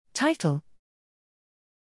Title: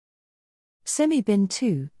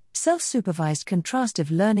 SemiBin2, self-supervised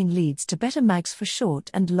contrastive learning leads to better MAGs for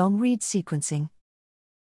short and long read sequencing.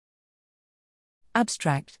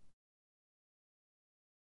 Abstract.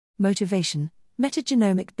 Motivation: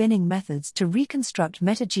 metagenomic binning methods to reconstruct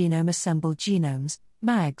metagenome-assembled genomes,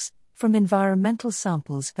 MAGs, from environmental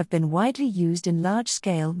samples have been widely used in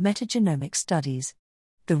large-scale metagenomic studies.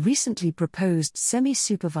 The recently proposed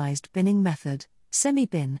semi-supervised binning method,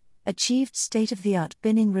 SemiBin, achieved state-of-the-art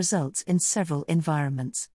binning results in several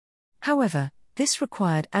environments. However, this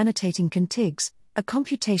required annotating contigs, a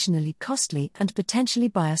computationally costly and potentially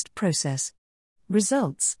biased process.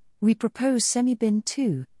 Results: we propose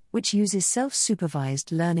SemiBin2, which uses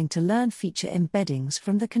self-supervised learning to learn feature embeddings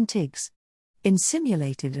from the contigs. In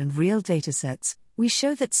simulated and real datasets, we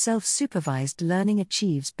show that self-supervised learning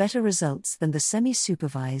achieves better results than the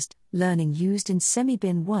semi-supervised learning used in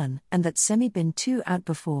SemiBin1 and that SemiBin2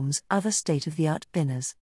 outperforms other state-of-the-art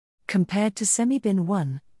binners. Compared to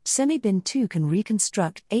SemiBin1, SemiBin2 can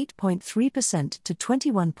reconstruct 8.3% to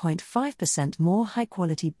 21.5% more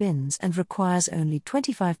high-quality bins and requires only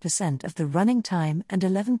 25% of the running time and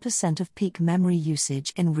 11% of peak memory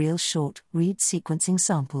usage in real short-read sequencing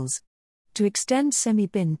samples. To extend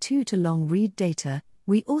SemiBin2 to long-read data,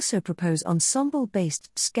 we also propose ensemble-based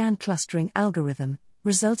scan clustering algorithm,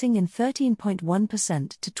 resulting in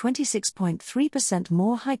 13.1% to 26.3%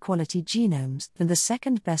 more high-quality genomes than the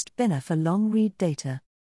second-best binner for long-read data.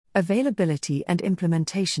 Availability and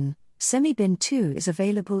implementation: SemiBin2 is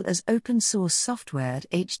available as open-source software at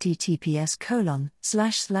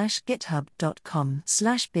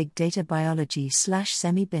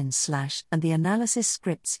https://github.com/bigdatabiology/semibin/ and the analysis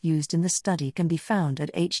scripts used in the study can be found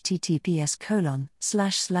at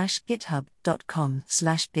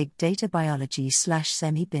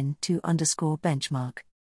https://github.com/bigdatabiology/semibin2_benchmark.